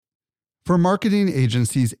For marketing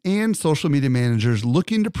agencies and social media managers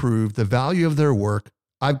looking to prove the value of their work,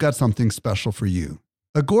 I've got something special for you.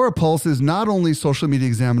 Agora Pulse is not only Social Media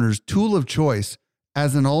Examiner's tool of choice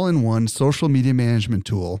as an all-in-one social media management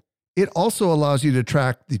tool, it also allows you to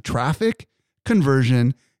track the traffic,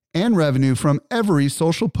 conversion, and revenue from every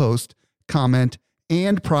social post, comment,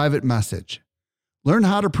 and private message. Learn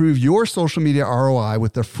how to prove your social media ROI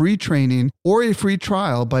with a free training or a free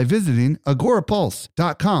trial by visiting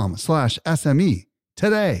agorapulse.com/SME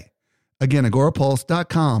today. Again,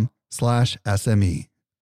 agorapulse.com/SME.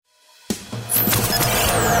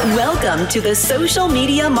 Welcome to the Social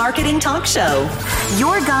Media Marketing Talk Show,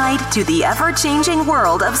 your guide to the ever-changing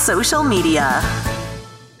world of social media.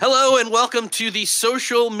 Hello and welcome to the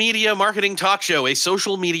Social Media Marketing Talk Show, a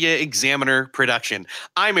Social Media Examiner production.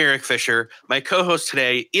 I'm Eric Fisher. My co-host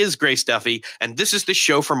today is Grace Duffy, and this is the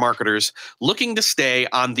show for marketers looking to stay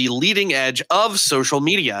on the leading edge of social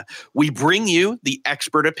media. We bring you the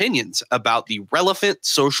expert opinions about the relevant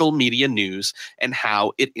social media news and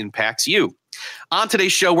how it impacts you. On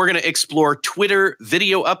today's show, we're going to explore Twitter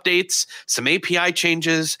video updates, some API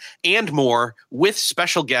changes, and more with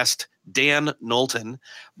special guest Dan Knowlton.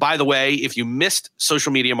 By the way, if you missed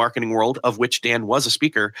Social Media Marketing World, of which Dan was a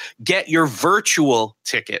speaker, get your virtual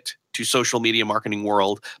ticket to Social Media Marketing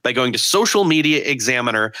World by going to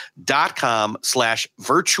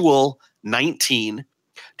socialmediaexaminer.com/virtual19.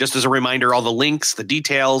 Just as a reminder, all the links, the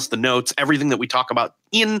details, the notes, everything that we talk about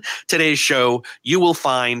in today's show, you will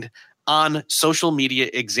find on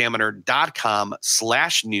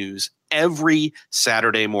socialmediaexaminer.com/news every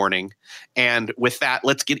Saturday morning. And with that,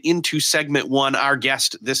 let's get into segment one. Our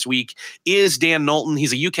guest this week is Dan Knowlton.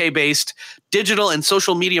 He's a UK-based digital and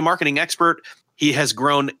social media marketing expert. He has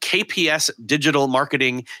grown KPS Digital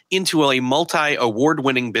Marketing into a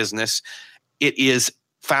multi-award-winning business. It is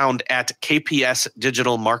found at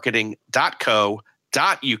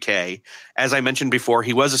kpsdigitalmarketing.co.uk. As I mentioned before,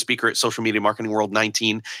 he was a speaker at Social Media Marketing World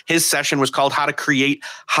 19. His session was called How to Create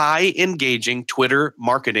High Engaging Twitter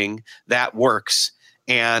Marketing That Works.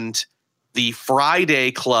 And the Friday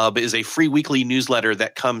Club is a free weekly newsletter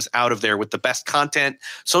that comes out of there with the best content,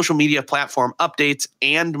 social media platform updates,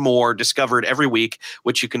 and more discovered every week,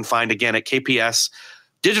 which you can find again at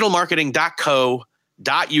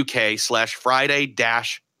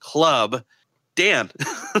kpsdigitalmarketing.co.uk/Friday-Club. Dan.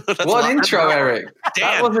 What an intro, Eric. Dan,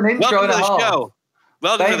 that was an intro welcome to the show.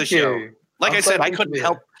 Welcome to the show. You. Like I said, I couldn't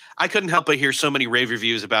help but hear so many rave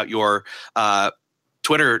reviews about your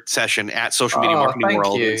Twitter session at Social Media Marketing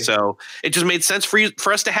World. You. And so it just made sense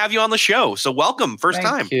for us to have you on the show. So welcome, first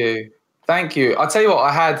time. Thank you. I'll tell you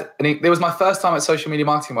what, it was my first time at Social Media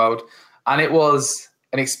Marketing World, and it was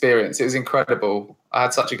an experience. It was incredible. I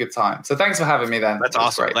had such a good time. So thanks for having me then. That's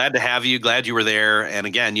awesome. Great. Glad to have you. Glad you were there. And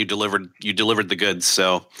again, you delivered the goods.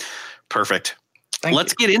 So perfect.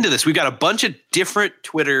 Let's get into this. We've got a bunch of different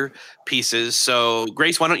Twitter pieces. So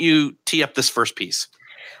Grace, why don't you tee up this first piece?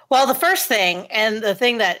 Well, the first thing, and the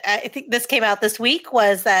thing that I think this came out this week,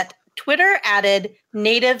 was that Twitter added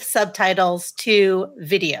native subtitles to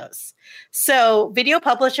videos. So video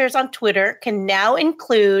publishers on Twitter can now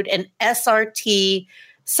include an SRT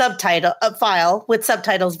subtitle file with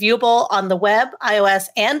subtitles viewable on the web, iOS,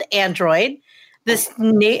 and Android. This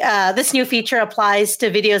new feature applies to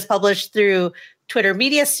videos published through Twitter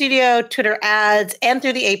Media Studio, Twitter Ads, and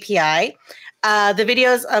through the API. The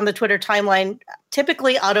videos on the Twitter timeline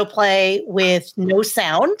typically autoplay with no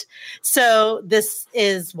sound. So this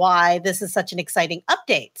is why this is such an exciting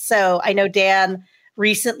update. So I know Dan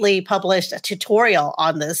recently published a tutorial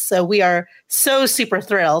on this. So we are so super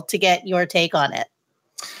thrilled to get your take on it.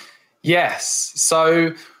 Yes.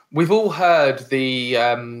 So we've all heard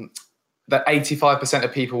that 85%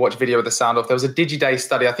 of people watch video with the sound off. There was a DigiDay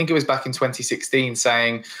study, I think it was back in 2016,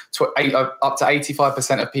 saying up to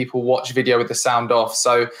 85% of people watch video with the sound off.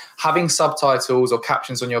 So having subtitles or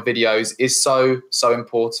captions on your videos is so, so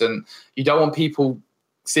important. You don't want people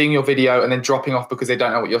seeing your video and then dropping off because they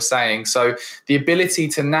don't know what you're saying. So the ability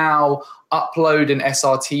to now upload an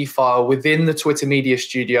SRT file within the Twitter Media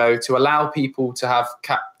Studio to allow people to have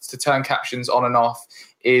to turn captions on and off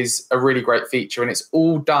is a really great feature. And it's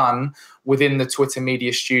all done within the Twitter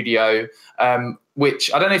Media Studio,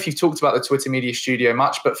 which I don't know if you've talked about the Twitter Media Studio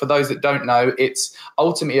much, but for those that don't know, it's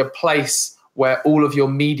ultimately a place where all of your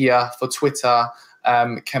media for Twitter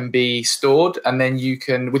can be stored. And then you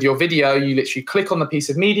can, with your video, you literally click on the piece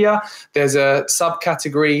of media. There's a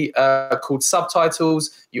subcategory called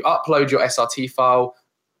Subtitles. You upload your SRT file,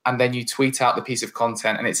 and then you tweet out the piece of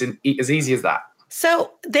content. And it's as easy as that.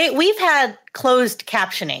 So we've had closed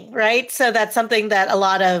captioning, right? So that's something that a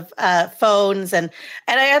lot of phones and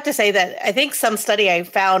I have to say that I think some study I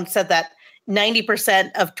found said that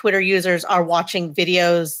 90% of Twitter users are watching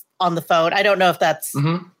videos on the phone. I don't know if that's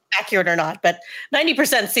accurate or not, but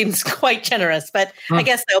 90% seems quite generous. But I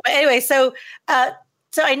guess so. But anyway, so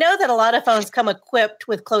I know that a lot of phones come equipped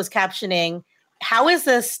with closed captioning. How is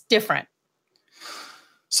this different?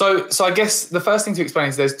 So I guess the first thing to explain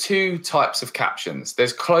is there's two types of captions.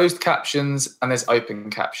 There's closed captions and there's open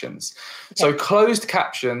captions. Okay. So closed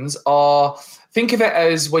captions are, think of it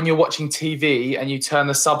as when you're watching TV and you turn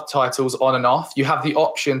the subtitles on and off, you have the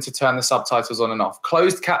option to turn the subtitles on and off.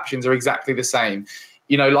 Closed captions are exactly the same.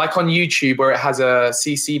 You know, like on YouTube where it has a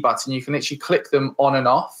CC button, you can literally click them on and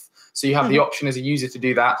off. So you have the option as a user to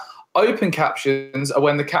do that. Open captions are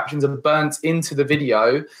when the captions are burnt into the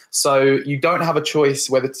video, so you don't have a choice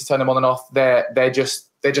whether to turn them on and off. They're just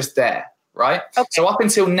there, right? Okay. So up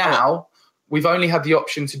until now, we've only had the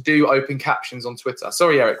option to do open captions on Twitter.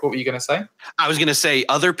 Sorry, Eric, what were you going to say? I was going to say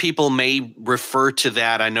other people may refer to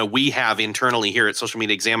that. I know we have internally here at Social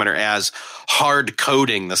Media Examiner as hard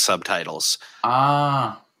coding the subtitles.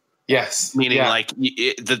 Ah, yes. Meaning like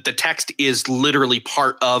the text is literally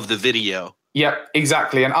part of the video. Yeah,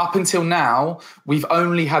 exactly. And up until now, we've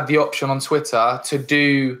only had the option on Twitter to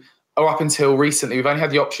do, or up until recently, we've only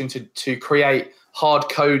had the option to create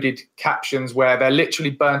hard-coded captions where they're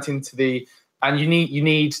literally burnt into the, and you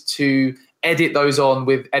need to edit those on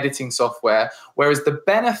with editing software. Whereas the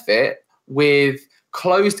benefit with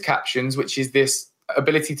closed captions, which is this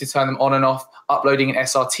ability to turn them on and off, uploading an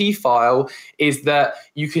SRT file, is that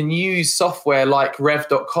you can use software like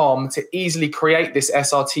rev.com to easily create this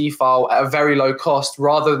SRT file at a very low cost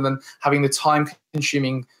rather than having the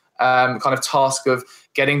time-consuming kind of task of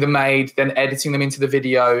getting them made, then editing them into the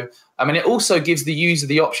video. I mean, it also gives the user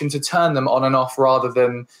the option to turn them on and off rather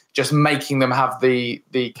than just making them have the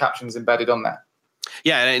captions embedded on there.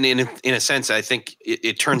 Yeah, and in a sense, I think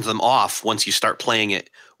it turns them off once you start playing it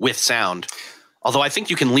with sound. Although I think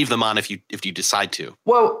you can leave them on if you decide to.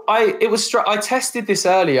 Well, I tested this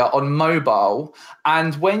earlier on mobile,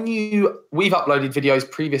 and we've uploaded videos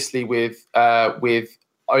previously with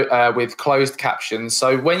closed captions.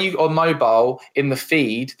 So when you on mobile in the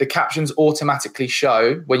feed, the captions automatically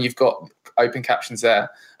show when you've got open captions there.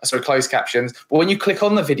 Sorry, closed captions. But when you click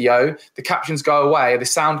on the video, the captions go away, the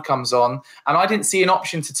sound comes on, and I didn't see an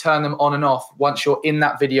option to turn them on and off once you're in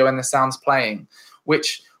that video and the sound's playing,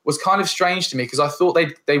 which was kind of strange to me because I thought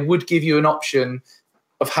they would give you an option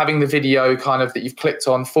of having the video kind of that you've clicked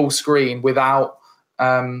on full screen without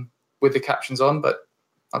with the captions on, but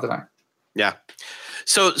I don't know. Yeah.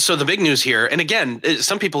 So the big news here, and again,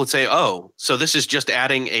 some people would say, oh, so this is just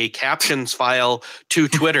adding a captions file to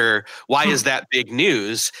Twitter. Why is that big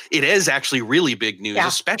news? It is actually really big news,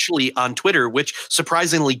 especially on Twitter, which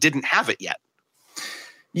surprisingly didn't have it yet.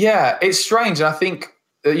 Yeah, it's strange. And I think,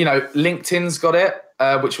 LinkedIn's got it.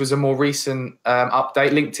 Which was a more recent update.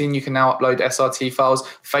 LinkedIn, you can now upload SRT files.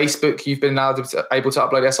 Facebook, you've been able to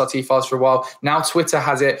upload SRT files for a while. Now Twitter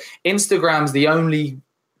has it. Instagram's the only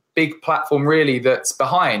big platform really that's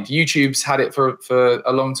behind. YouTube's had it for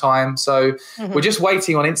a long time. So we're just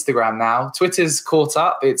waiting on Instagram now. Twitter's caught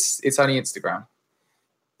up. It's only Instagram.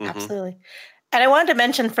 Absolutely. And I wanted to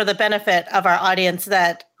mention for the benefit of our audience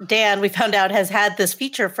that Dan, we found out, has had this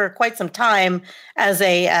feature for quite some time as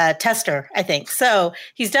a tester, I think. So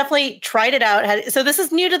he's definitely tried it out. So this is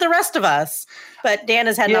new to the rest of us, but Dan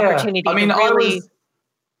has had an opportunity to really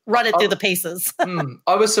run it through the paces.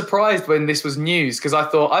 I was surprised when this was news because I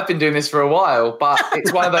thought I've been doing this for a while, but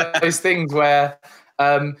it's one of those things where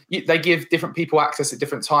they give different people access at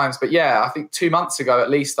different times. But yeah, I think 2 months ago at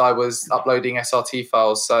least I was uploading SRT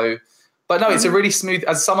files. So... But no, it's a really smooth,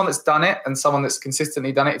 as someone that's done it and someone that's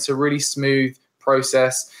consistently done it, it's a really smooth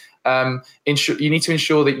process. You need to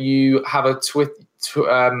ensure that you have a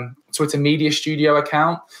Twitter Media Studio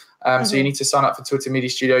account. So you need to sign up for Twitter Media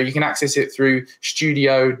Studio. You can access it through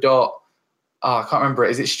studio. I can't remember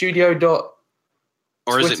it. Is it studio.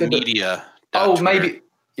 Or is it media? Maybe.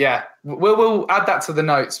 Yeah, we'll add that to the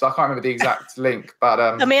notes, but I can't remember the exact link. But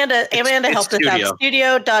Amanda helped us out.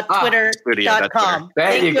 Studio.twitter.com.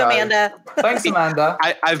 Thank you, Amanda. Thanks, Amanda.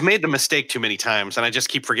 I've made the mistake too many times, and I just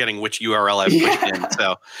keep forgetting which URL I've pushed in.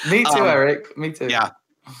 So me too, Eric. Me too. Yeah,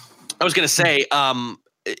 I was going to say,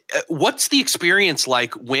 what's the experience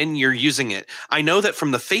like when you're using it? I know that from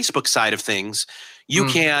the Facebook side of things, you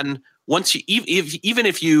can once you even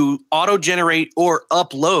if you auto generate or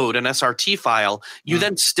upload an SRT file, you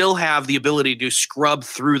then still have the ability to scrub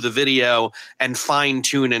through the video and fine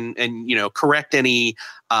tune and correct any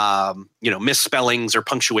misspellings or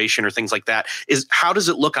punctuation or things like that. How does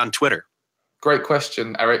it look on Twitter? Great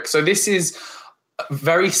question, Eric. So this is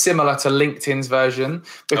very similar to LinkedIn's version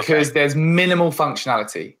because there's minimal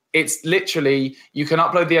functionality. It's literally, you can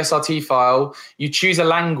upload the SRT file, you choose a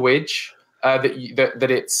language that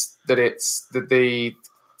the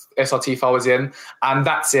SRT file is in, and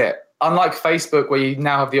that's it. Unlike Facebook, where you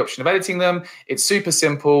now have the option of editing them, it's super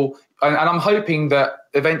simple. And I'm hoping that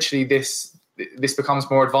eventually this becomes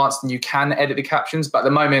more advanced and you can edit the captions. But at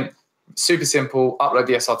the moment, super simple, upload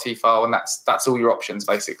the SRT file, and that's all your options,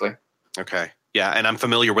 basically. Okay. Yeah, and I'm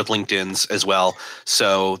familiar with LinkedIn's as well,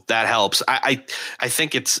 so that helps. I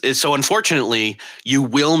think it's so. Unfortunately, you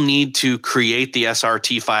will need to create the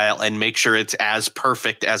SRT file and make sure it's as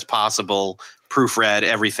perfect as possible, proofread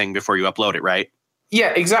everything before you upload it, right?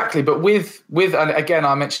 Yeah, exactly. But with and again,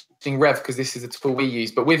 I'm mentioning Rev because this is a tool we use.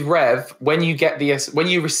 But with Rev, when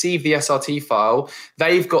you receive the SRT file,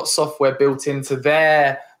 they've got software built into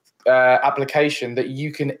their application that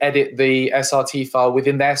you can edit the SRT file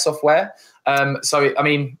within their software. So, I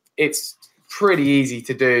mean, it's pretty easy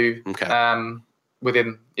to do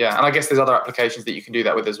within, and I guess there's other applications that you can do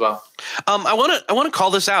that with as well. I want to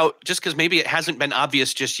call this out just because maybe it hasn't been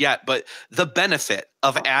obvious just yet, but the benefit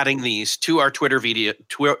of adding these to our Twitter video,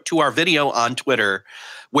 to our video on Twitter,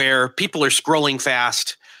 where people are scrolling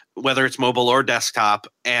fast, whether it's mobile or desktop,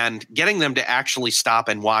 and getting them to actually stop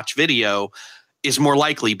and watch video is more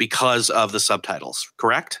likely because of the subtitles,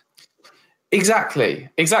 correct? Exactly.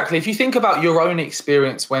 If you think about your own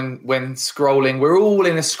experience when scrolling, we're all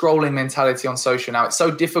in a scrolling mentality on social now. It's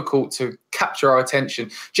so difficult to capture our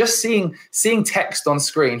attention. Just seeing text on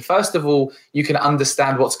screen, first of all, you can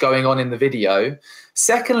understand what's going on in the video.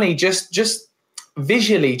 Secondly, just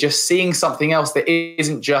visually, just seeing something else that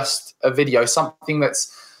isn't just a video, something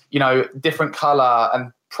that's, different color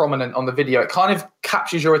and prominent on the video, it kind of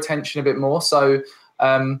captures your attention a bit more. So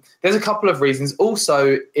there's a couple of reasons.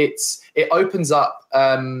 Also, it opens up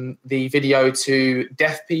the video to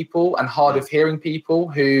deaf people and hard of hearing people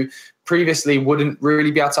who previously wouldn't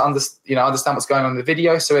really be able to understand what's going on in the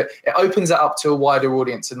video. So it opens it up to a wider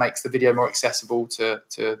audience and makes the video more accessible to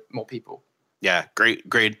more people. Yeah, great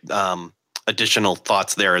additional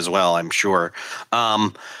thoughts there as well, I'm sure.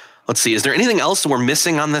 Let's see, is there anything else we're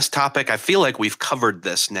missing on this topic? I feel like we've covered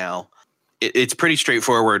this now. It's pretty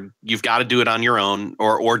straightforward. You've got to do it on your own,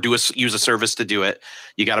 or use a service to do it.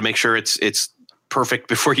 You got to make sure it's perfect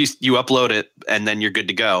before you upload it, and then you're good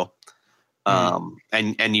to go.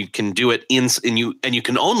 And you can do it and you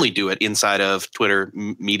can only do it inside of Twitter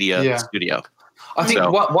Media Studio. I think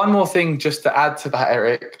one more thing just to add to that,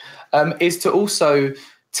 Eric, is to also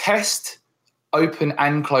test open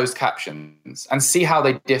and closed captions and see how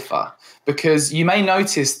they differ. Because you may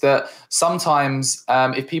notice that sometimes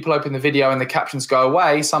if people open the video and the captions go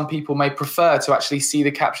away, some people may prefer to actually see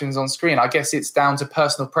the captions on screen. I guess it's down to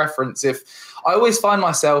personal preference. If I always find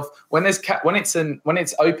myself when it's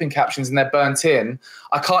open captions and they're burnt in,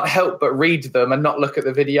 I can't help but read them and not look at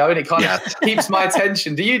the video, and it kind of keeps my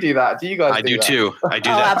attention. Do you do that? Do you guys? I do that? Too. I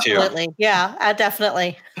do that absolutely. too. Yeah,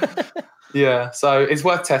 definitely. Yeah, so it's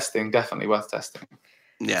worth testing. Definitely worth testing.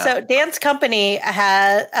 Yeah. So Dan's company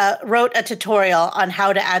wrote a tutorial on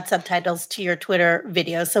how to add subtitles to your Twitter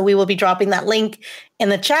video. So we will be dropping that link in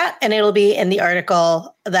the chat, and it'll be in the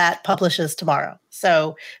more that publishes tomorrow.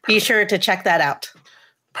 So be sure to check that out.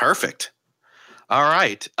 Perfect. All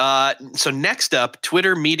right. So next up, more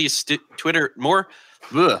Twitter Media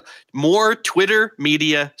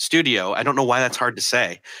Studio. I don't know why that's hard to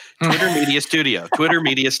say. Twitter Media Studio. Twitter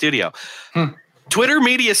Media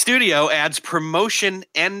Studio adds promotion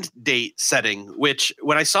end date setting, which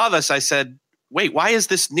when I saw this, I said, wait, why is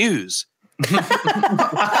this news?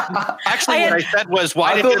 Actually, what I said was,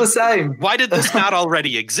 why did this not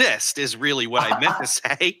already exist is really what I meant to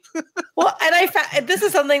say. Well, and this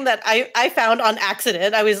is something that I found on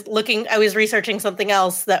accident. I was researching something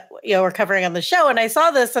else that we're covering on the show, and I saw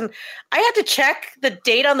this, and I had to check the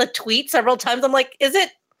date on the tweet several times. I'm like,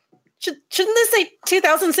 shouldn't this say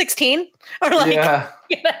 2016 or Yeah.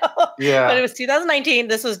 But it was 2019.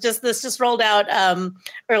 This just rolled out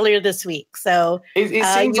earlier this week. So it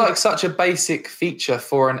seems like such a basic feature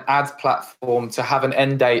for an ad platform to have an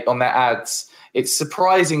end date on their ads. It's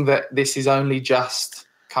surprising that this is only just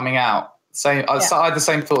coming out. I had the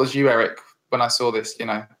same thought as you, Eric, when I saw this.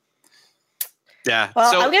 Yeah.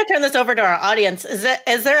 Well, I'm going to turn this over to our audience. Is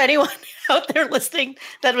there anyone out there listening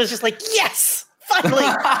that was just like, yes, Finally.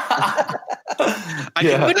 I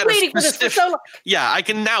can Been set a waiting for this for so long. Yeah, I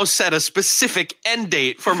can now set a specific end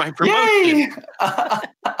date for my promotion. Yay!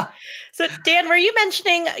 So Dan, we were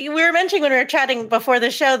mentioning when we were chatting before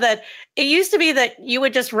the show that it used to be that you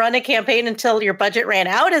would just run a campaign until your budget ran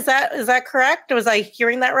out. Is that correct? Was I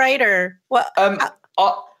hearing that right, or what?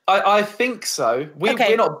 I think so.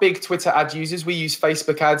 We're not big Twitter ad users. We use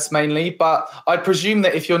Facebook ads mainly, but I presume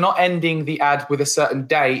that if you're not ending the ad with a certain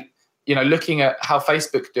date, looking at how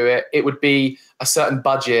Facebook do it, it would be a certain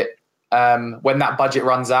budget. When that budget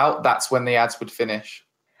runs out, that's when the ads would finish.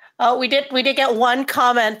 Oh, we did get one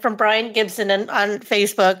comment from Brian Gibson on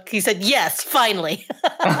Facebook. He said, "Yes, finally."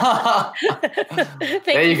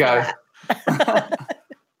 There you go.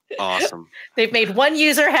 Awesome. They've made one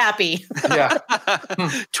user happy. Yeah.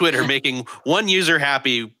 Twitter making one user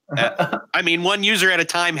happy. One user at a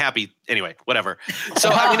time happy. Anyway, whatever.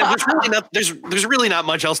 So there's really not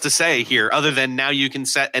much else to say here other than now you can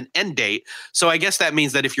set an end date. So I guess that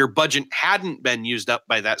means that if your budget hadn't been used up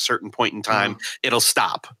by that certain point in time, it'll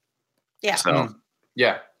stop. Yeah. So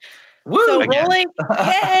yeah. Woo, so rolling,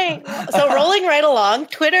 yay! So rolling right along,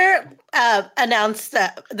 Twitter announced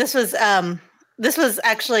that this was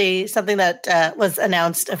actually something that was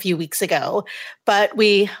announced a few weeks ago, but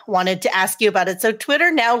we wanted to ask you about it. So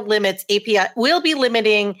Twitter now will be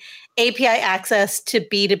limiting API access to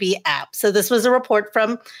B2B apps. So this was a report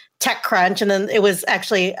from TechCrunch, and then it was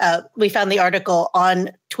actually, we found the article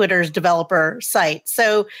on Twitter's developer site.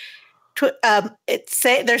 So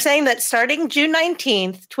they're saying that starting June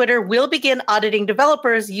 19th, Twitter will begin auditing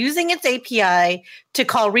developers using its API to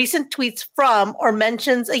call recent tweets from or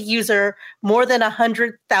mentions a user more than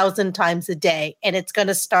 100,000 times a day. And it's going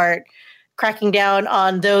to start cracking down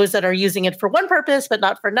on those that are using it for one purpose, but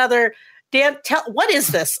not for another. Dan, what is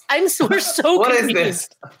this? We're so what confused. Is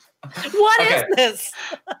this? What is this?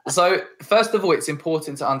 So first of all, it's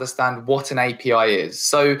important to understand what an API is.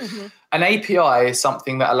 So an API is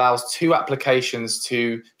something that allows two applications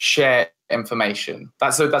to share information.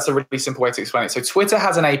 That's a really simple way to explain it. So Twitter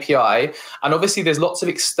has an API, and obviously there's lots of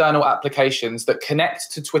external applications that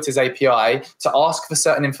connect to Twitter's API to ask for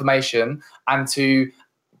certain information and to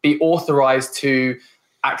be authorized to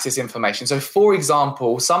access information. So for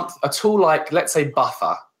example, a tool like, let's say,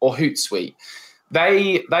 Buffer or Hootsuite,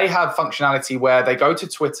 they have functionality where they go to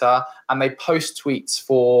Twitter and they post tweets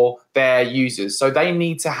for their users. So they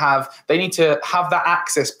need to have that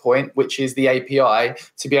access point, which is the API,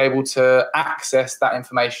 to be able to access that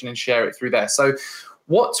information and share it through there. So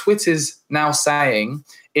what Twitter's now saying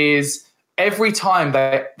is every time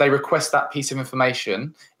they request that piece of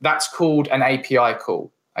information, that's called an API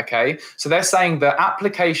call. Okay, so they're saying that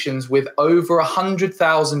applications with over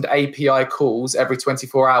 100,000 API calls every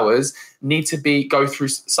 24 hours need to go through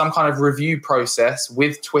some kind of review process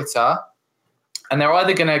with Twitter, and they're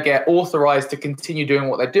either going to get authorized to continue doing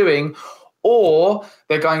what they're doing, or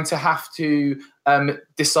they're going to have to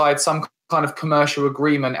decide some kind of commercial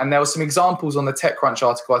agreement. And there were some examples on the TechCrunch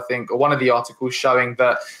article, I think, or one of the articles showing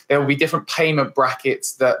that there will be different payment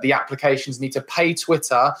brackets that the applications need to pay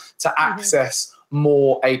Twitter to access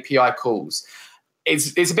more API calls.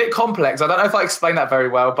 It's a bit complex. I don't know if I explained that very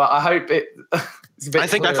well, but I hope it's a bit I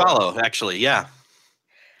think clearer. I follow, actually. Yeah.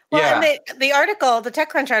 Well, and the article, the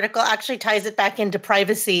TechCrunch article, actually ties it back into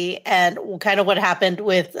privacy and kind of what happened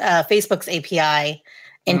with Facebook's API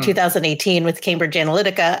in 2018 with Cambridge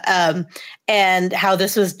Analytica, and how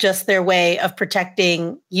this was just their way of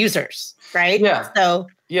protecting users, right? Yeah. So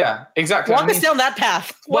yeah, exactly. Walk us down that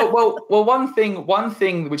path. Well, one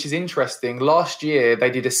thing which is interesting, last year they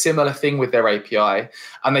did a similar thing with their API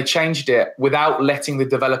and they changed it without letting the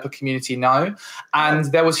developer community know. And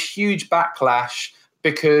there was huge backlash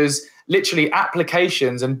because literally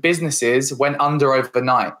applications and businesses went under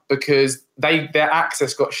overnight because their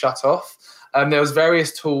access got shut off. There was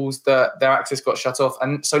various tools that their access got shut off.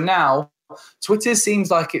 And so now Twitter seems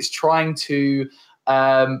like it's trying to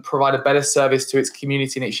provide a better service to its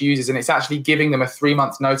community and its users, and it's actually giving them a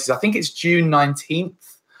 3-month notice. I think it's June 19th,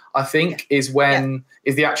 is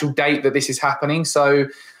the actual date that this is happening. So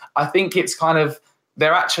I think it's kind of,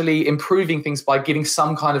 they're actually improving things by giving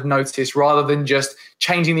some kind of notice rather than just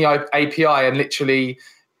changing the API and literally,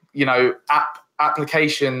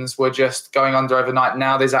 applications were just going under overnight.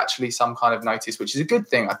 Now there's actually some kind of notice, which is a good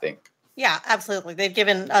thing, I think. Yeah, absolutely. They've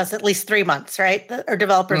given us at least 3 months, right? Or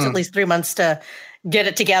developers at least 3 months to get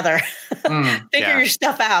it together. Figure your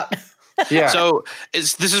stuff out. Yeah. So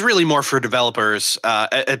this is really more for developers,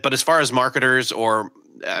 but as far as marketers or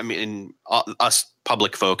us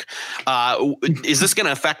public folk, is this going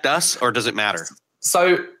to affect us or does it matter?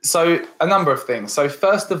 So a number of things. So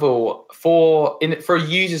first of all, for a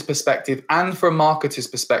user's perspective and for a marketer's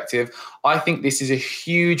perspective, I think this is a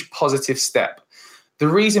huge positive step. The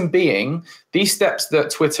reason being, these steps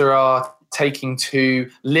that Twitter are taking to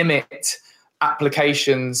limit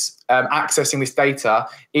applications accessing this data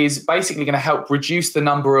is basically going to help reduce the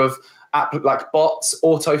number of like bots,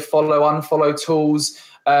 auto follow, unfollow tools,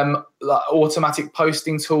 like automatic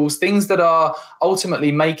posting tools, things that are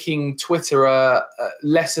ultimately making Twitter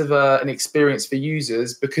less of an experience for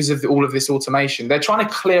users because of all of this automation. They're trying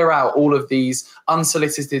to clear out all of these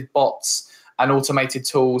unsolicited bots and automated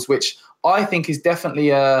tools, which I think is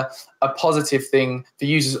definitely a positive thing for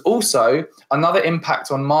users. Also, another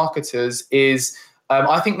impact on marketers is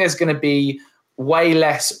I think there's going to be way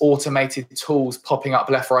less automated tools popping up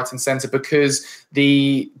left, right, and center because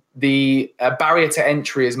the barrier to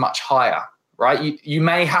entry is much higher, right? You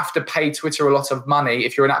may have to pay Twitter a lot of money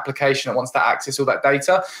if you're an application that wants to access all that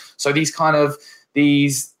data. So these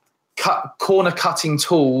corner cutting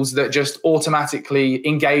tools that just automatically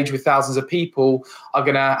engage with thousands of people are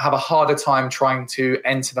going to have a harder time trying to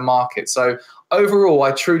enter the market. So overall,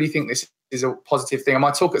 I truly think this is a positive thing. And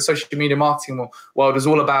my talk at Social Media Marketing World is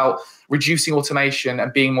all about reducing automation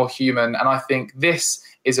and being more human. And I think this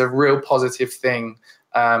is a real positive thing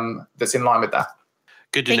that's in line with that.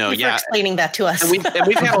 Good to know. Thank you for explaining that to us. And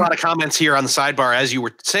we've had a lot of comments here on the sidebar as you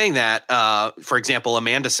were saying that. For example,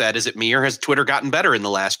 Amanda said, "Is it me or has Twitter gotten better in the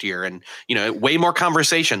last year?" And way more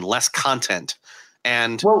conversation, less content.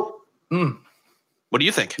 And what do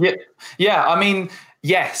you think? Yeah. I mean,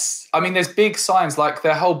 yes. I mean, there's big signs like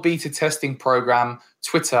their whole beta testing program,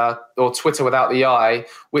 Twitter or Twitter without the I,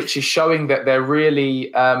 which is showing that they're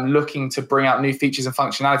really looking to bring out new features and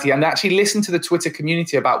functionality and actually listen to the Twitter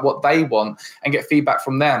community about what they want and get feedback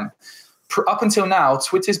from them. Up until now,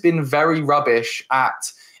 Twitter's been very rubbish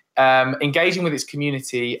at engaging with its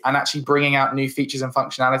community and actually bringing out new features and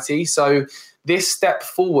functionality. So this step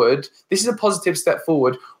forward, this is a positive step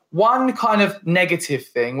forward. One kind of negative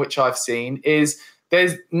thing, which I've seen, is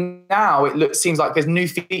seems like there's new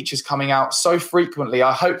features coming out so frequently.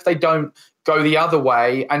 I hope they don't go the other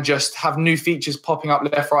way and just have new features popping up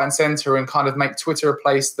left, right, and center and kind of make Twitter a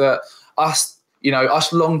place that us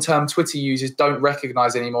long-term Twitter users don't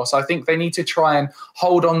recognize anymore. So I think they need to try and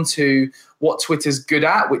hold on to what Twitter's good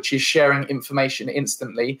at, which is sharing information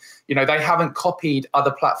instantly. They haven't copied other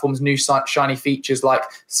platforms' new shiny features like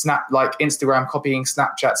Instagram copying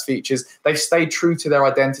Snapchat's features. They've stayed true to their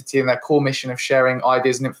identity and their core mission of sharing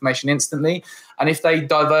ideas and information instantly. And if they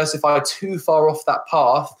diversify too far off that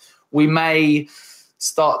path, we may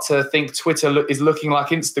start to think Twitter is looking like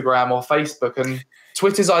Instagram or Facebook. And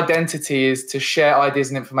Twitter's identity is to share ideas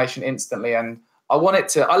and information instantly. And I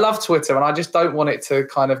love Twitter, and I just don't want it to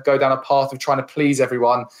kind of go down a path of trying to please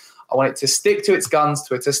everyone. I want it to stick to its guns,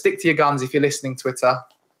 Twitter. Stick to your guns if you're listening, Twitter.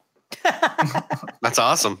 That's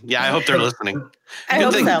awesome. Yeah, I hope they're listening. I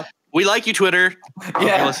hope so. We like you, Twitter.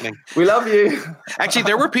 Yeah, you're listening. We love you. Actually,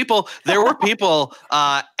 there were people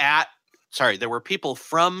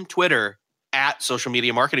from Twitter at Social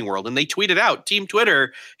Media Marketing World, and they tweeted out Team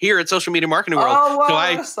Twitter here at Social Media Marketing World. Oh,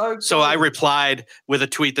 wow, so I replied with a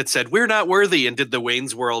tweet that said, "We're not worthy," and did the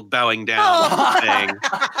Wayne's World bowing down thing.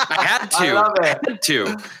 I had to. I love it. I had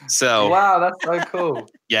to. So wow, that's so cool.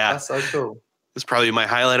 Yeah, that's so cool. It's probably my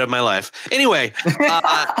highlight of my life. Anyway,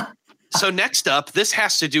 so next up, this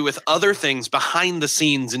has to do with other things behind the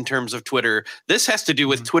scenes in terms of Twitter. This has to do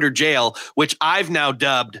with Twitter Jail, which I've now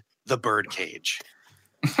dubbed the Birdcage.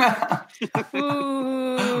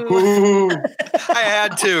 Ooh. I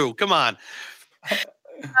had to. Come on.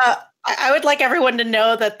 I would like everyone to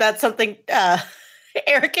know that that's something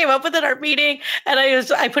Eric came up with at our meeting, and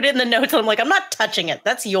I put it in the notes, and I'm like, I'm not touching it.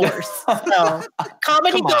 That's yours. So,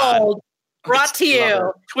 Comedy Gold brought to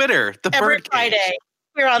you Twitter, the every Birdcage. Friday.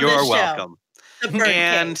 We're on this show. You're welcome.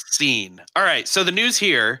 And scene. All right. So the news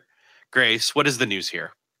here, Grace. What is the news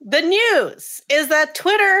here? The news is that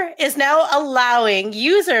Twitter is now allowing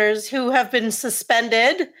users who have been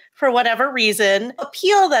suspended for whatever reason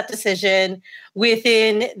appeal that decision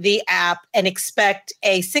within the app and expect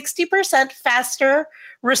a 60% faster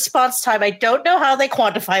response time. I don't know how they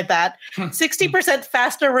quantified that. 60%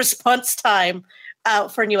 faster response time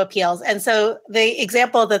for new appeals. And so the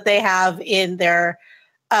example that they have in their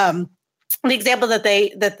the example that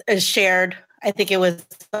is shared, I think it was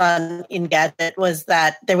on Engadget, was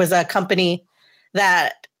that there was a company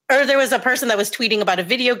there was a person that was tweeting about a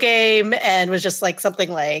video game and was just like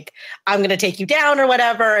something like, "I'm going to take you down" or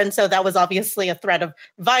whatever. And so that was obviously a threat of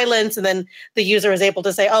violence. And then the user was able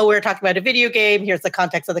to say, "Oh, we're talking about a video game. Here's the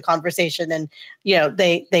context of the conversation." And,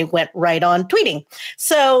 they went right on tweeting.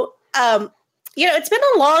 So It's been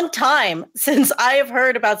a long time since I have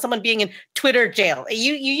heard about someone being in Twitter jail.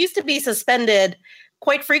 You used to be suspended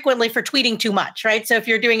quite frequently for tweeting too much, right? So if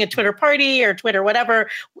you're doing a Twitter party or Twitter whatever,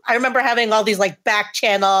 I remember having all these like back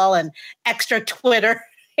channel and extra Twitter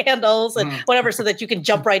handles and whatever so that you can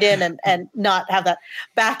jump right in and not have that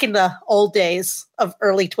back in the old days of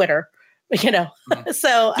early Twitter,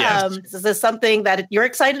 So Yes. is this something that you're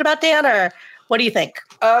excited about, Dan, or what do you think?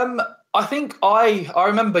 I think I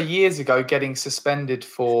remember years ago getting suspended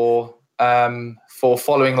for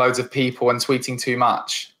following loads of people and tweeting too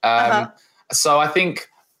much. So I think,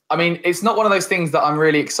 it's not one of those things that I'm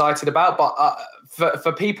really excited about, but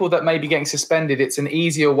for people that may be getting suspended, it's an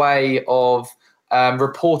easier way of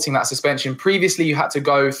reporting that suspension. Previously, you had to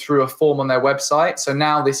go through a form on their website. So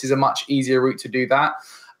now this is a much easier route to do that.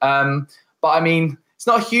 But it's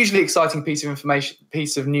not a hugely exciting piece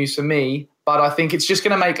of news for me. But I think it's just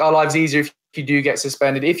going to make our lives easier if you do get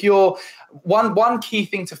suspended. If you're one key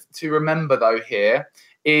thing to remember though here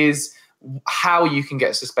is how you can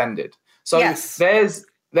get suspended. So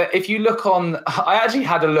if you look on, I actually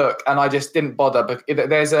had a look and I just didn't bother. But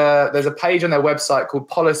there's a page on their website called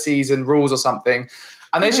Policies and Rules or something,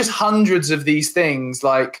 and there's just hundreds of these things.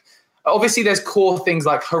 Like obviously there's core things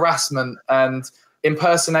like harassment and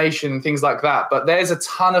impersonation, things like that. But there's a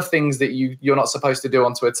ton of things that you're not supposed to do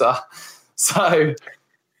on Twitter. So,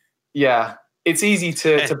 yeah, it's easy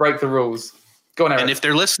to break the rules. Go on, Eric. And if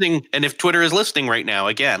they're listening, and if Twitter is listening right now,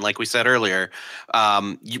 again, like we said earlier,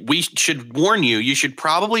 we should warn you, you should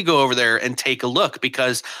probably go over there and take a look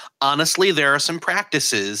because honestly, there are some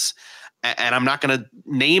practices, and I'm not going to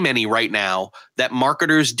name any right now, that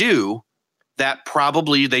marketers do that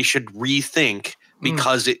probably they should rethink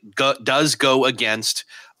because it does go against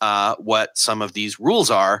what some of these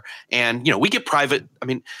rules are. And, we get private.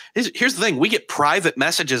 Here's the thing. We get private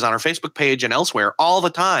messages on our Facebook page and elsewhere all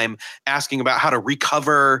the time asking about how to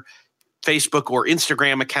recover Facebook or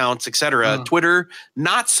Instagram accounts, et cetera. Twitter,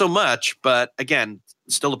 not so much, but again,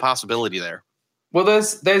 still a possibility there. Well,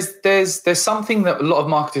 there's something that a lot of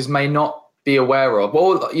marketers may not be aware of.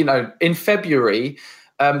 Well, in February,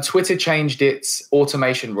 Twitter changed its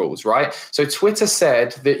automation rules, right? So Twitter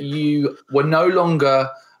said that you were no longer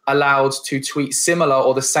allowed to tweet similar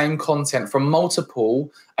or the same content from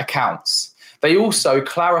multiple accounts. They also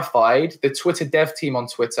clarified, the Twitter dev team on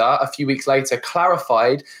Twitter a few weeks later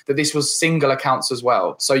clarified that this was single accounts as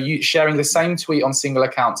well. So you sharing the same tweet on single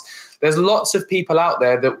accounts. There's lots of people out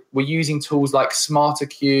there that were using tools like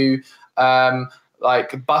SmarterQueue,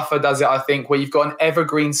 like Buffer does it, I think, where you've got an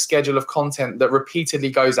evergreen schedule of content that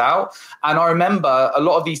repeatedly goes out. And I remember a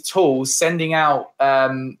lot of these tools sending out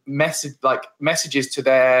messages to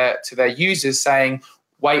their users saying,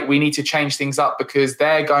 wait, we need to change things up because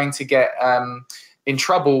they're going to get in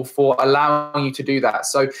trouble for allowing you to do that.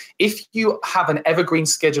 So if you have an evergreen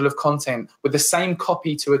schedule of content with the same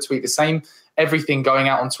copy to a tweet, the same everything going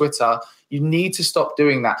out on Twitter, you need to stop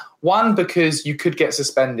doing that. One, because you could get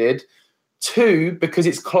suspended. Two, because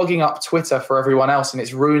it's clogging up Twitter for everyone else and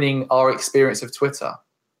it's ruining our experience of Twitter.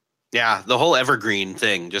 Yeah, the whole evergreen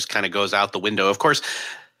thing just kind of goes out the window. Of course,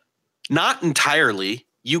 not entirely.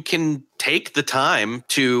 You can take the time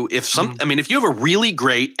to, if you have a really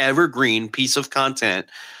great evergreen piece of content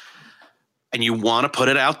and you want to put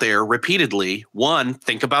it out there repeatedly, one,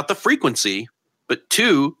 think about the frequency, but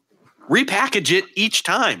two, repackage it each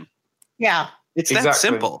time. Yeah. It's that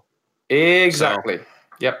simple. Exactly. So,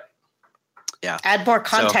 yep. Yeah. Add more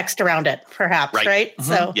context around it, perhaps, right?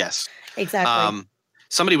 Mm-hmm. So yes. Exactly.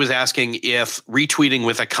 Somebody was asking if retweeting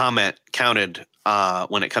with a comment counted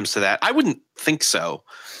when it comes to that. I wouldn't think so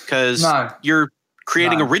because you're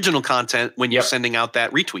creating original content when you're sending out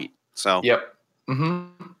that retweet. So yep.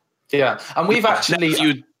 Mm-hmm. Yeah. And we've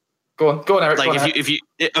actually go on, Eric. Like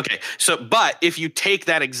if you take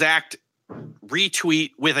that exact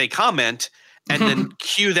retweet with a comment and then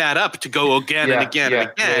queue that up to go again and again and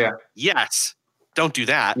again. Yes. Don't do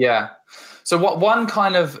that. Yeah. So one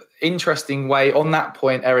kind of interesting way on that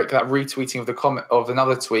point, Eric, that retweeting of the comment of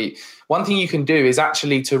another tweet, one thing you can do is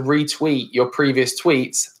actually to retweet your previous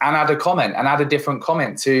tweets and add a comment and add a different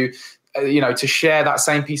comment to share that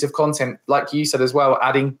same piece of content, like you said as well,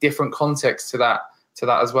 adding different context to that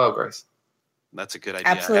as well, Grace. That's a good idea.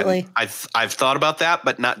 Absolutely. And I've thought about that,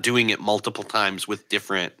 but not doing it multiple times with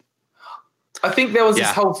different. I think there was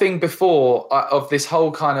this whole thing before of this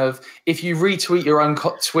whole kind of, if you retweet your own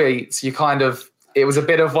tweets, you kind of, it was a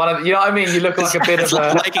bit of one of, you know what I mean? You look like a bit of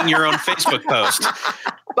liking your own Facebook post.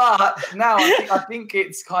 But now I think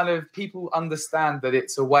it's kind of, people understand that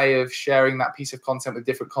it's a way of sharing that piece of content with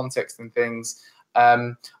different context and things.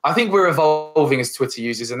 I think we're evolving as Twitter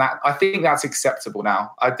users, and I think that's acceptable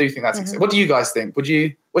now. I do think that's acceptable. What do you guys think?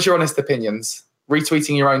 What's your honest opinions?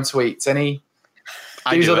 Retweeting your own tweets? Any?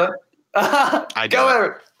 I do it. I do. Go,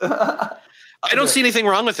 Eric. I don't see anything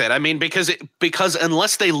wrong with it. I mean, because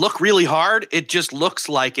unless they look really hard, it just looks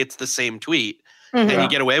like it's the same tweet. And you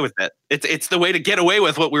get away with it. It's the way to get away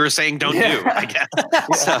with what we were saying don't do, I guess.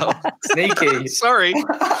 So sneaky. Sorry.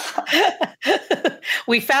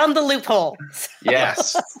 We found the loophole.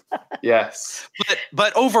 Yes. Yes.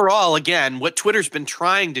 But overall, again, what Twitter's been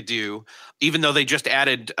trying to do, even though they just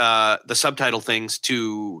added the subtitle things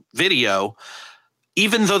to video,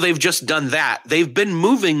 even though they've just done that, they've been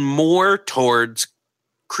moving more towards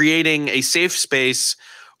creating a safe space,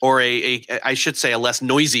 or I should say a less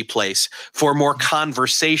noisy place for more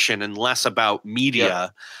conversation and less about media. Yep.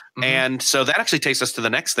 Mm-hmm. And so that actually takes us to the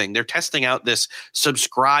next thing. They're testing out this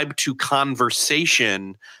subscribe to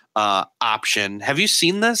conversation option. Have you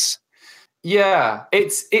seen this? Yeah,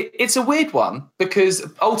 it's a weird one because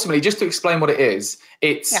ultimately, just to explain what it is,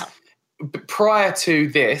 it's prior to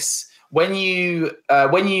this, when you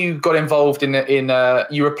got involved in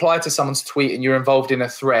you reply to someone's tweet and you're involved in a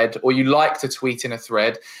thread, or you like to tweet in a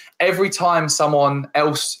thread, every time someone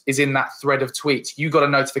else is in that thread of tweets, you got a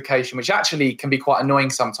notification, which actually can be quite annoying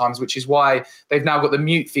sometimes, which is why they've now got the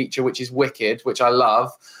mute feature, which is wicked, which I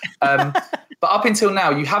love. But up until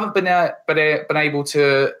now, you haven't been able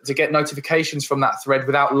to get notifications from that thread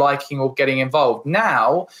without liking or getting involved.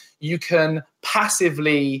 Now you can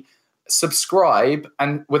passively subscribe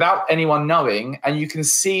and without anyone knowing, and you can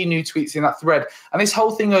see new tweets in that thread. And this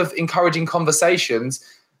whole thing of encouraging conversations,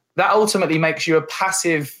 that ultimately makes you a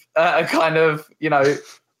passive kind of,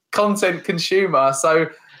 content consumer. So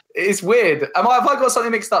it's weird. Have I got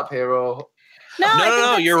something mixed up here, or?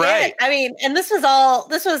 No, you're right. I mean, and this was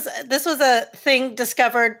a thing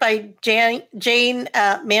discovered by Jane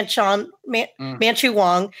Manchu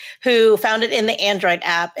Wong, who found it in the Android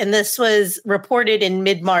app. And this was reported in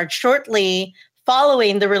mid-March, shortly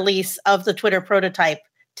following the release of the Twitter prototype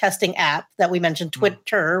testing app that we mentioned,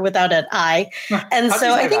 Twitter without an I. And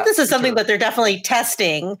so I think this is something that they're definitely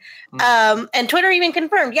testing. And Twitter even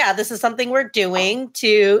confirmed, this is something we're doing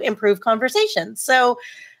to improve conversation. So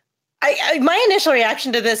my initial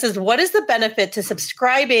reaction to this is, what is the benefit to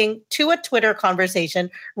subscribing to a Twitter conversation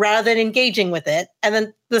rather than engaging with it? And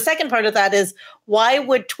then the second part of that is, why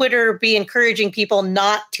would Twitter be encouraging people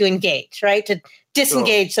not to engage, right? To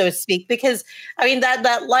disengage, so to speak? Because, I mean,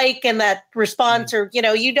 that like and that response, or,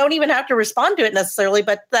 you don't even have to respond to it necessarily,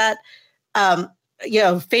 but that,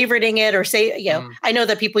 favoriting it, or say, I know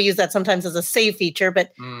that people use that sometimes as a save feature,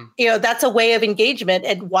 but, that's a way of engagement.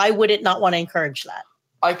 And why would it not want to encourage that?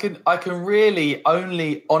 I can really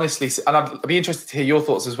only honestly, and I'd be interested to hear your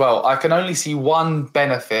thoughts as well. I can only see one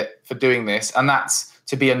benefit for doing this, and that's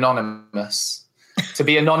to be anonymous. To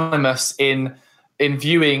be anonymous in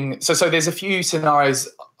viewing. So there's a few scenarios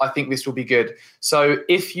I think this will be good. So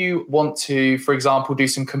if you want to, for example, do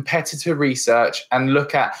some competitor research and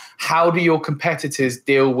look at how do your competitors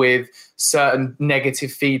deal with certain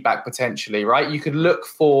negative feedback potentially, right? You could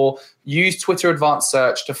use Twitter Advanced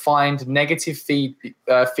Search to find negative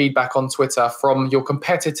feedback on Twitter from your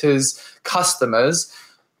competitors' customers,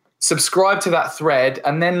 subscribe to that thread,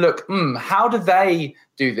 and then look, how do they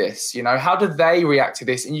do this? How do they react to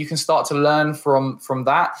this? And you can start to learn from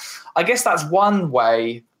that. I guess that's one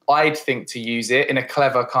way I'd think to use it, in a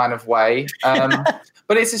clever kind of way.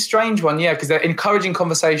 But it's a strange one, because they're encouraging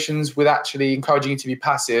conversations with actually encouraging you to be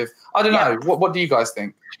passive. I don't know. What do you guys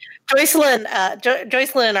think?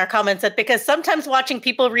 Joycelyn in our comments said, because sometimes watching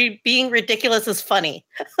people being ridiculous is funny.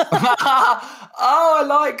 Oh, I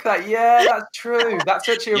like that. Yeah, that's true. That's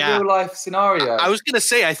actually a real life scenario. I was going to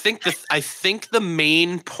say, I think the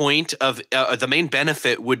main point of the main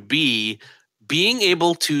benefit would be being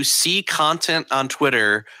able to see content on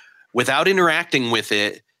Twitter without interacting with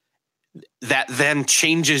it, that then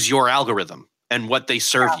changes your algorithm and what they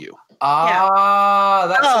serve you.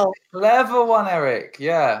 That's a clever one, Eric.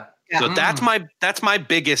 Yeah. So that's my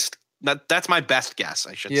biggest. That's my best guess,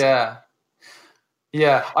 I should say.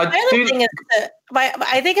 Yeah.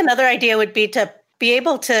 I think another idea would be to be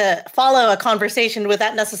able to follow a conversation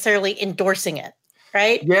without necessarily endorsing it.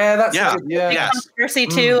 Right? Yeah, that's controversy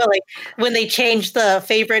too. Like when they changed the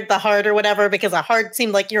favorite, the heart or whatever, because a heart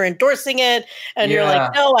seemed like you're endorsing it, and you're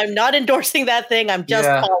like, no, I'm not endorsing that thing. I'm just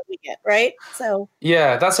following it, right? So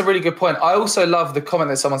that's a really good point. I also love the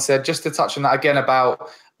comment that someone said, just to touch on that again, about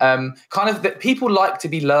kind of that people like to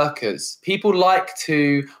be lurkers. People like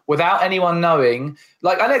to, without anyone knowing,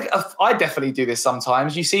 like I definitely do this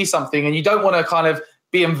sometimes. You see something and you don't want to kind of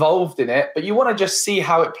be involved in it, but you want to just see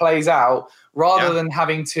how it plays out rather than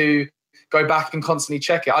having to go back and constantly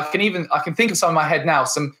check it. I can think of some in my head now,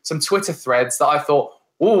 some Twitter threads that I thought,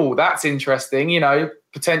 oh, that's interesting, you know,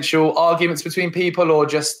 potential arguments between people or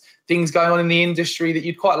just things going on in the industry that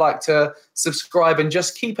you'd quite like to subscribe and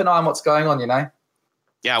just keep an eye on what's going on, you know?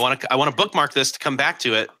 Yeah, I want to bookmark this to come back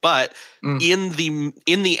to it, but in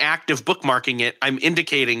the act of bookmarking it, I'm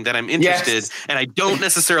indicating that I'm interested, and I don't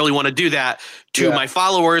necessarily want to do that to my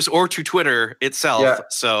followers or to Twitter itself. Yeah.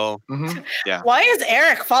 So, Why is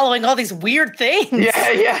Eric following all these weird things?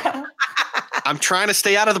 Yeah. I'm trying to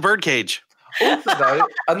stay out of the birdcage. Also,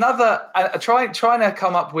 though, trying to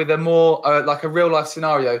come up with a more like a real life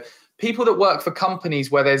scenario. People that work for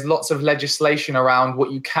companies where there's lots of legislation around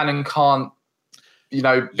what you can and can't, you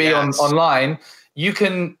know, be online, you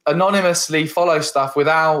can anonymously follow stuff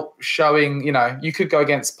without showing, you know, you could go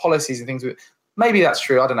against policies and things. Maybe that's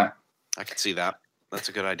true. I don't know. I could see that. That's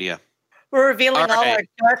a good idea. We're revealing all our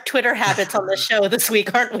dark Twitter habits on the show this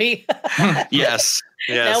week, aren't we? Yes.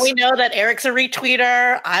 Now we know that Eric's a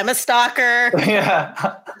retweeter. I'm a stalker.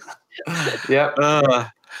 Yeah. Yep.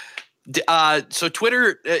 So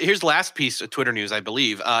Twitter, here's the last piece of Twitter news, I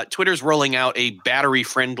believe. Twitter's rolling out a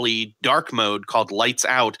battery-friendly dark mode called Lights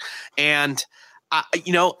Out. And,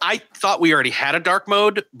 I thought we already had a dark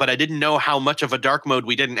mode, but I didn't know how much of a dark mode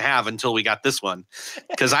we didn't have until we got this one.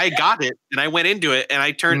 Because I got it, and I went into it, and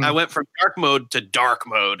I went from dark mode to dark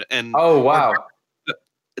mode. And oh, wow.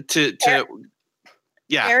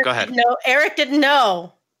 Eric go ahead. Eric didn't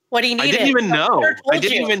know what he needed. I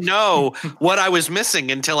didn't even know what I was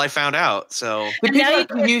missing until I found out. So and now you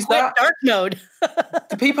can use that dark mode.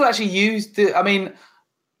 Do people actually use do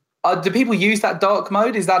people use that dark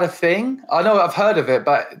mode? Is that a thing? I know I've heard of it,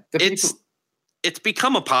 but it's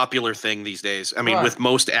become a popular thing these days. I mean, with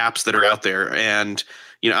most apps that are out there, and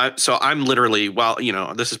so I'm literally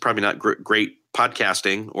this is probably not great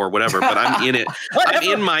podcasting or whatever, but I'm in it. I'm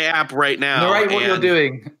in my app right now. Narrate what you're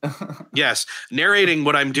doing. Yes, narrating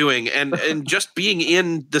what I'm doing, and just being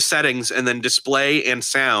in the settings and then display and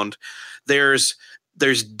sound. There's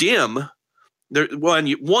dim.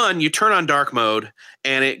 You turn on dark mode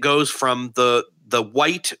and it goes from the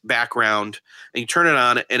white background and you turn it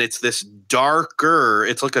on and it's this darker.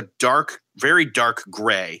 It's like a very dark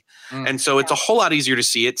gray. And so it's a whole lot easier to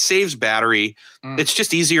see. It saves battery. It's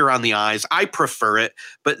just easier on the eyes. I prefer it.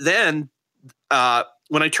 But then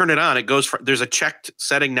when I turn it on, it goes there's a checked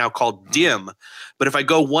setting now called dim. But if I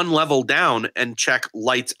go one level down and check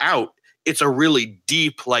lights out, it's a really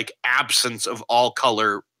deep, like, absence of all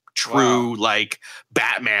color, true, like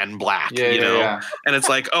Batman black, and it's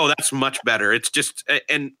like, oh, that's much better. It's just,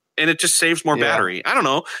 and it just saves more battery. I don't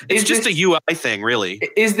know. It's just a UI thing, really.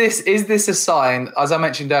 Is this a sign, as I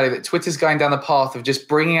mentioned earlier, that Twitter's going down the path of just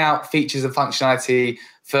bringing out features and functionality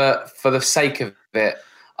for the sake of it?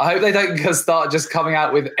 I hope they don't start just coming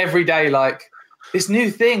out with every day, like, this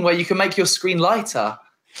new thing where you can make your screen lighter.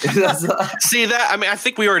 See that? I mean, I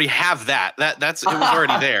think we already have that. It was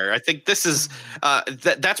already there. I think this is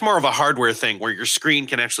that's more of a hardware thing where your screen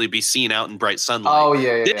can actually be seen out in bright sunlight. Oh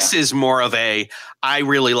yeah. This is more of I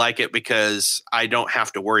really like it because I don't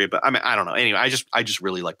have to worry about. I mean, I don't know. Anyway, I just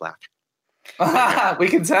really like black. We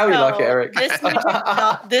can tell you like it, Eric.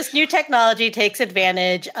 This new technology takes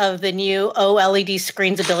advantage of the new OLED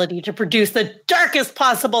screen's ability to produce the darkest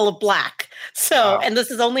possible of black. So, and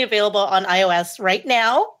this is only available on iOS right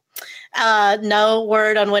now. No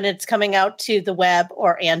word on when it's coming out to the web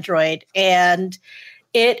or Android. And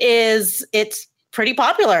it's pretty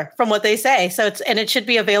popular from what they say. So it should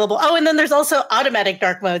be available. Oh, and then there's also automatic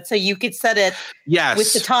dark mode. So you could set it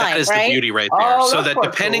with the time, that is right? the beauty right there. So that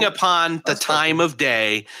depending upon the time of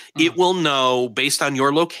day, it will know based on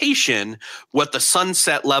your location what the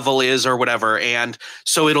sunset level is or whatever. And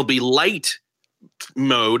so it'll be light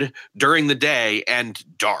mode during the day and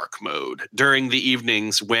dark mode during the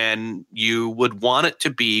evenings when you would want it to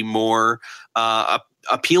be more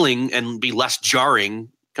appealing and be less jarring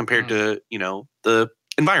compared to, the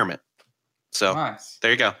environment. So There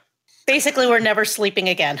you go. Basically, we're never sleeping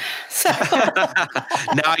again. So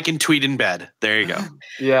now I can tweet in bed. There you go.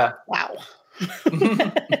 Yeah. Wow.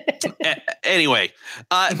 Anyway,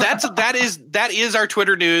 that is our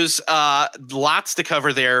Twitter news. Lots to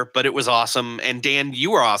cover there, but it was awesome. And Dan, you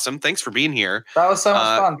were awesome. Thanks for being here. That was so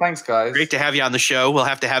much fun. Thanks, guys. Great to have you on the show. We'll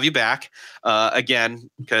have to have you back again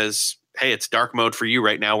because, hey, it's dark mode for you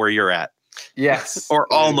right now where you're at. Yes.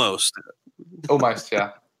 Or almost. Almost,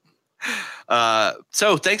 yeah.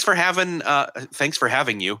 So thanks for having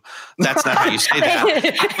you. That's not how you say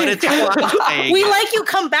that, but it's fine. We like you.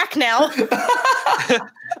 Come back now.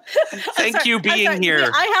 Thank you being here.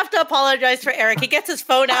 I have to apologize for Eric. He gets his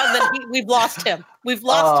phone out, and then we've lost him. We've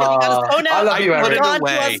lost him. He got his phone out. I love you, Eric. Put it On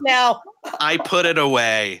away. to us now. I put it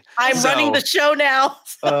away. I'm running the show now.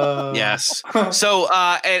 Yes. So,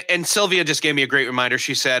 and Sylvia just gave me a great reminder.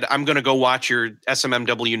 She said, I'm going to go watch your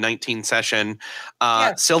SMMW 19 session.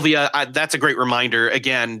 Yes. Sylvia, that's a great reminder.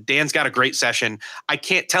 Again, Dan's got a great session. I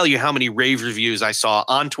can't tell you how many rave reviews I saw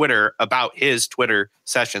on Twitter about his Twitter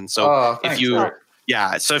session. So thanks, if you... Eric.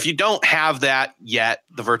 Yeah. So if you don't have that yet,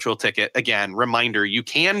 the virtual ticket, again, reminder, you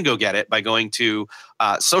can go get it by going to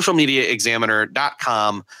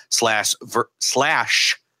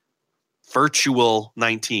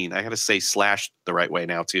socialmediaexaminer.com/virtual19. I got to say slash the right way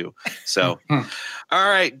now too. So, all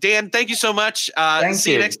right, Dan, thank you so much.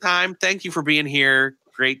 See you next time. Thank you for being here.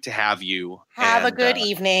 Great to have you. Have a good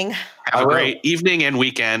evening. Have a great evening and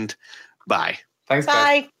weekend. Bye. Thanks,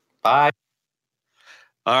 Bye. guys. Bye.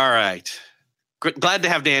 All right. Glad to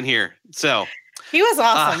have Dan here. So he was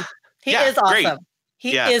awesome. He is awesome. Great.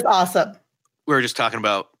 He is awesome. We were just talking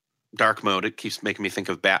about dark mode. It keeps making me think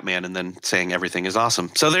of Batman and then saying everything is awesome.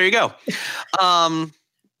 So there you go.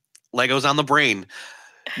 Legos on the brain.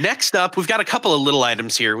 Next up, we've got a couple of little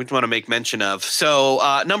items here we want to make mention of.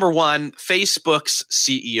 So number one, Facebook's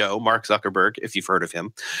CEO, Mark Zuckerberg, if you've heard of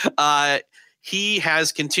him, he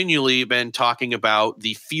has continually been talking about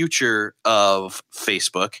the future of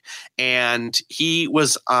Facebook, and he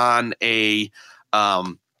was on a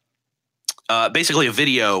basically a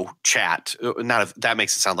video chat. That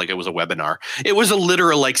makes it sound like it was a webinar. It was a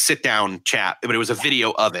literal like sit down chat, but it was a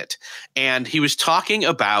video of it, and he was talking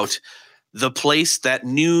about the place that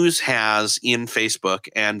news has in Facebook,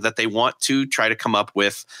 and that they want to try to come up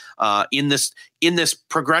with in this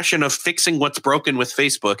progression of fixing what's broken with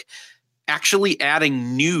Facebook, actually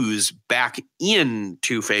adding news back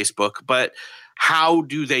into Facebook. But how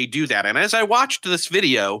do they do that? And as I watched this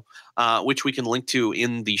video, which we can link to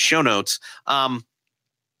in the show notes,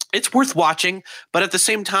 it's worth watching. But at the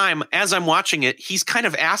same time, as I'm watching it, he's kind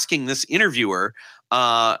of asking this interviewer,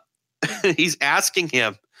 he's asking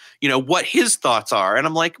him, what his thoughts are. And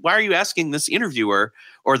I'm like, why are you asking this interviewer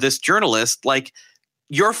or this journalist, like,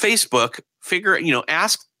 your Facebook,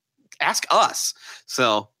 ask us.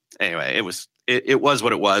 So anyway, it was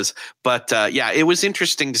what it was. But it was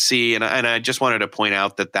interesting to see. And I just wanted to point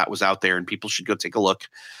out that was out there and people should go take a look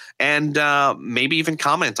and maybe even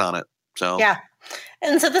comment on it. So, yeah.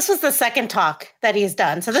 And so this was the second talk that he's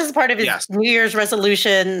done. So this is part of his New Year's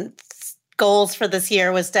resolution goals for this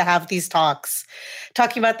year, was to have these talks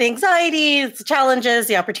talking about the anxieties, the challenges,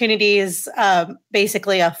 the opportunities,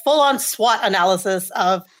 basically a full-on SWOT analysis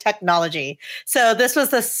of technology. So this was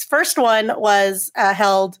the first one was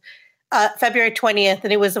held February 20th,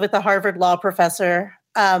 and it was with a Harvard law professor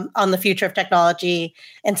on the future of technology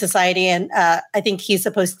and society. And I think he's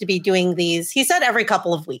supposed to be doing these, he said, every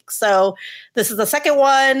couple of weeks. So this is the second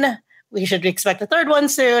one. We should expect a third one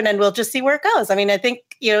soon, and we'll just see where it goes. I mean, I think,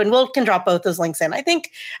 and we can drop both those links in. I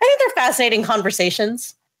think they're fascinating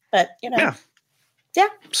conversations, but Yeah.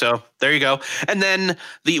 So there you go. And then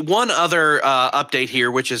the one other update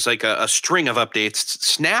here, which is like a string of updates,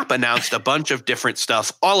 Snap announced a bunch of different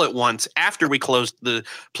stuff all at once after we closed the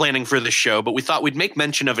planning for the show, but we thought we'd make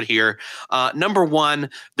mention of it here. Number one,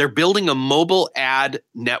 they're building a mobile ad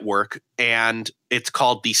network, and it's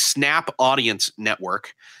called the Snap Audience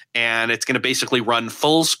Network. And it's going to basically run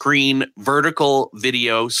full screen vertical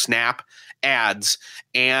video Snap ads.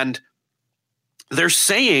 And they're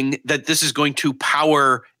saying that this is going to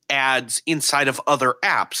power ads inside of other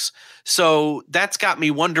apps. So that's got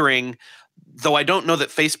me wondering, though I don't know that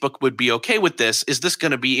Facebook would be okay with this, is this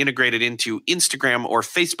going to be integrated into Instagram or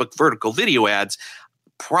Facebook vertical video ads?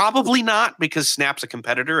 Probably not, because Snap's a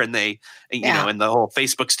competitor, and they, and the whole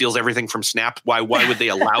Facebook steals everything from Snap. Why would they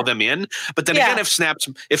allow them in? But then again, if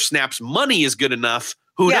Snap's money is good enough,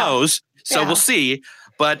 who knows? So we'll see.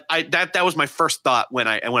 But that was my first thought when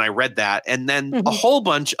I read that, and then a whole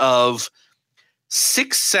bunch of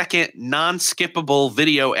 6-second non-skippable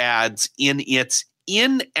video ads in its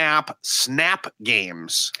in-app Snap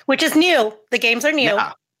games, which is new. The games are new.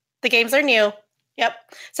 Yeah. The games are new. Yep.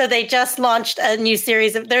 So they just launched a new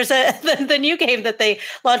series of. There's the new game that they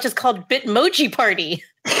launched is called Bitmoji Party.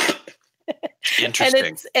 Interesting.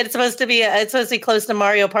 And it's supposed to be close to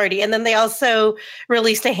Mario Party, and then they also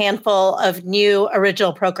released a handful of new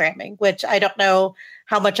original programming, which I don't know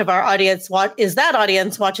how much of our audience watches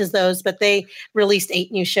those, but they released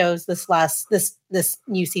 8 new shows this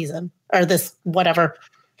new season, or this whatever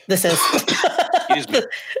this is. Excuse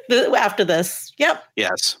me. After this. Yep.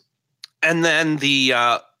 Yes. And then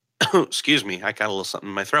the excuse me, I got a little something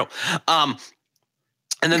in my throat. And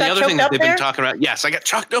then the other thing that they've been talking about, yes, I got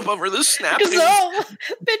choked up over this Snapchat.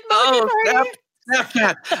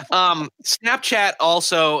 Snapchat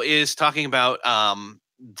also is talking about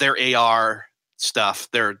their AR stuff,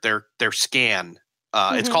 their scan.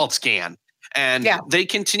 It's called Scan. And they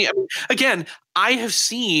continue. I mean, again, I have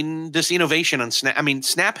seen this innovation on Snap. I mean,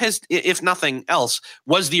 Snap has, if nothing else,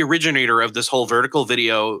 was the originator of this whole vertical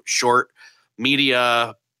video, short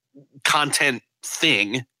media content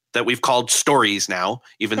thing that we've called stories now,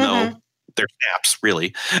 even though they're snaps,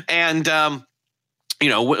 really. And,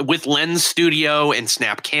 with Lens Studio and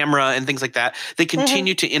Snap Camera and things like that, they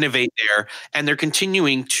continue to innovate there, and they're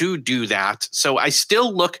continuing to do that. So I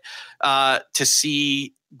still look to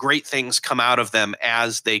see great things come out of them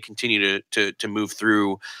as they continue to move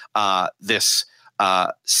through this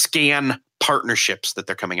scan partnerships that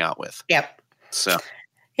they're coming out with. Yep. So.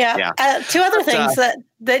 Yeah. Two other things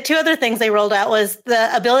they rolled out was the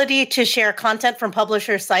ability to share content from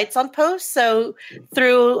publisher sites on posts. So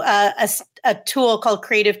through a tool called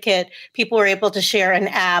Creative Kit, people were able to share an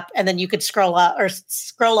app, and then you could scroll up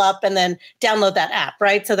and then download that app,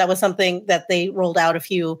 right? So that was something that they rolled out a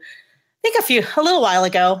little while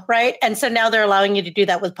ago, right? And so now they're allowing you to do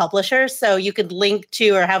that with publishers. So you could link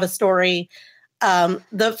to or have a story.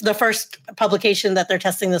 The first publication that they're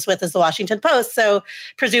testing this with is the Washington Post. So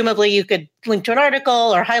presumably you could link to an article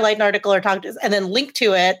or highlight an article or talk to, and then link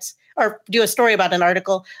to it or do a story about an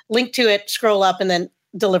article, link to it, scroll up, and then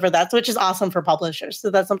deliver that, which is awesome for publishers. So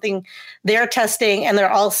that's something they're testing. And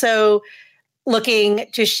they're also looking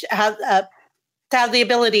to have the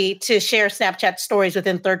ability to share Snapchat stories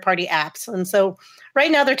within third-party apps. And so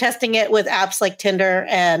right now they're testing it with apps like Tinder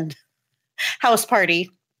and House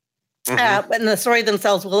Party. And the story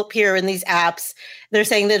themselves will appear in these apps. They're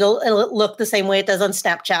saying that it'll look the same way it does on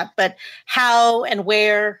Snapchat, but how and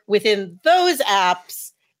where within those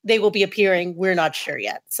apps they will be appearing, we're not sure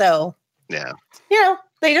yet. So, they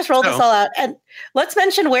just rolled this all out. And let's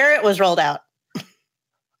mention where it was rolled out.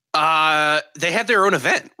 They had their own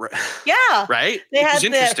event. Yeah. Right? They had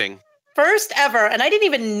interesting. First ever, and I didn't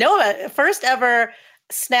even know it, first ever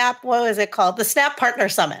Snap, what was it called? The Snap Partner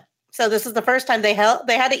Summit. So this is the first time they had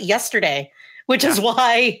it yesterday, which is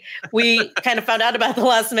why we kind of found out about the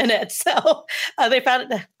last minute. So they found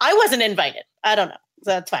it. I wasn't invited. I don't know.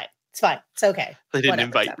 So that's fine. It's fine. It's okay. They didn't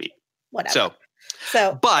invite me. Whatever.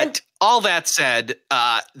 But all that said,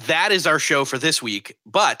 that is our show for this week.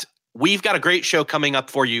 But we've got a great show coming up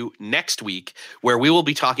for you next week, where we will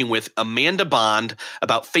be talking with Amanda Bond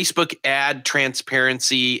about Facebook ad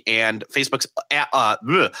transparency and Facebook's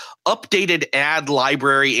updated ad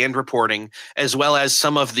library and reporting, as well as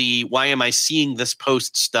some of the why am I seeing this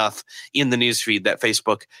post stuff in the newsfeed that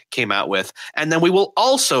Facebook came out with. And then we will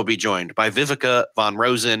also be joined by Vivica von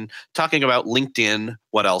Rosen talking about LinkedIn,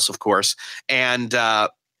 what else, of course, and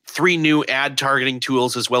 3 new ad targeting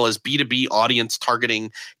tools, as well as B2B audience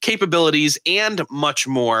targeting capabilities, and much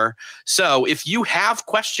more. So if you have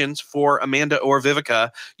questions for Amanda or Vivica,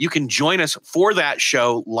 you can join us for that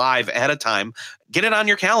show live ahead of time. Get it on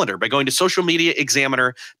your calendar by going to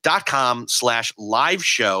socialmediaexaminer.com/live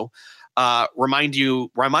show.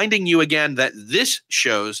 Reminding you again that this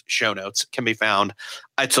show's show notes can be found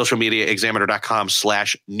at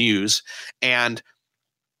socialmediaexaminer.com/news. And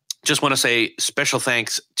just want to say special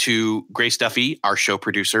thanks to Grace Duffy, our show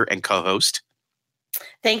producer and co-host.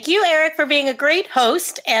 Thank you, Eric, for being a great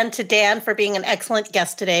host, and to Dan for being an excellent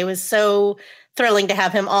guest today. It was so thrilling to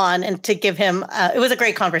have him on and to give him, it was a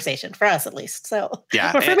great conversation for us at least. So,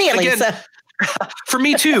 yeah, but for me at least. For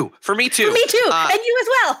me too. And you as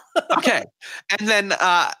well. Okay. And then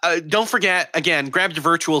don't forget, again, grab your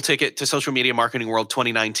virtual ticket to Social Media Marketing World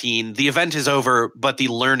 2019. The event is over, but the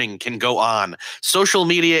learning can go on.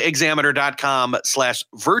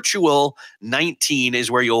 Socialmediaexaminer.com/virtual19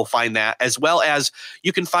 is where you'll find that, as well as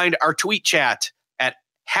you can find our tweet chat at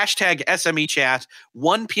 #SME chat,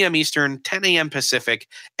 1 p.m. Eastern, 10 a.m. Pacific,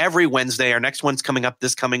 every Wednesday. Our next one's coming up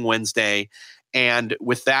this coming Wednesday. And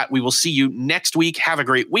with that, we will see you next week. Have a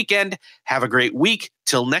great weekend. Have a great week.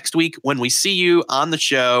 Till next week when we see you on the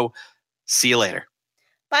show. See you later.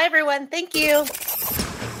 Bye, everyone. Thank you.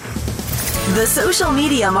 The Social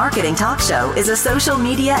Media Marketing Talk Show is a Social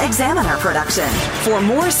Media Examiner production. For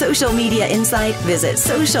more social media insight, visit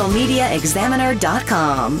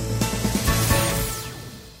socialmediaexaminer.com.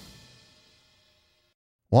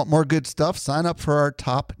 Want more good stuff? Sign up for our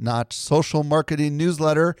top-notch social marketing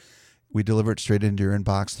newsletter. We deliver it straight into your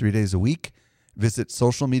inbox 3 days a week. Visit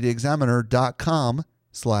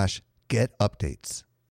socialmediaexaminer.com/get updates.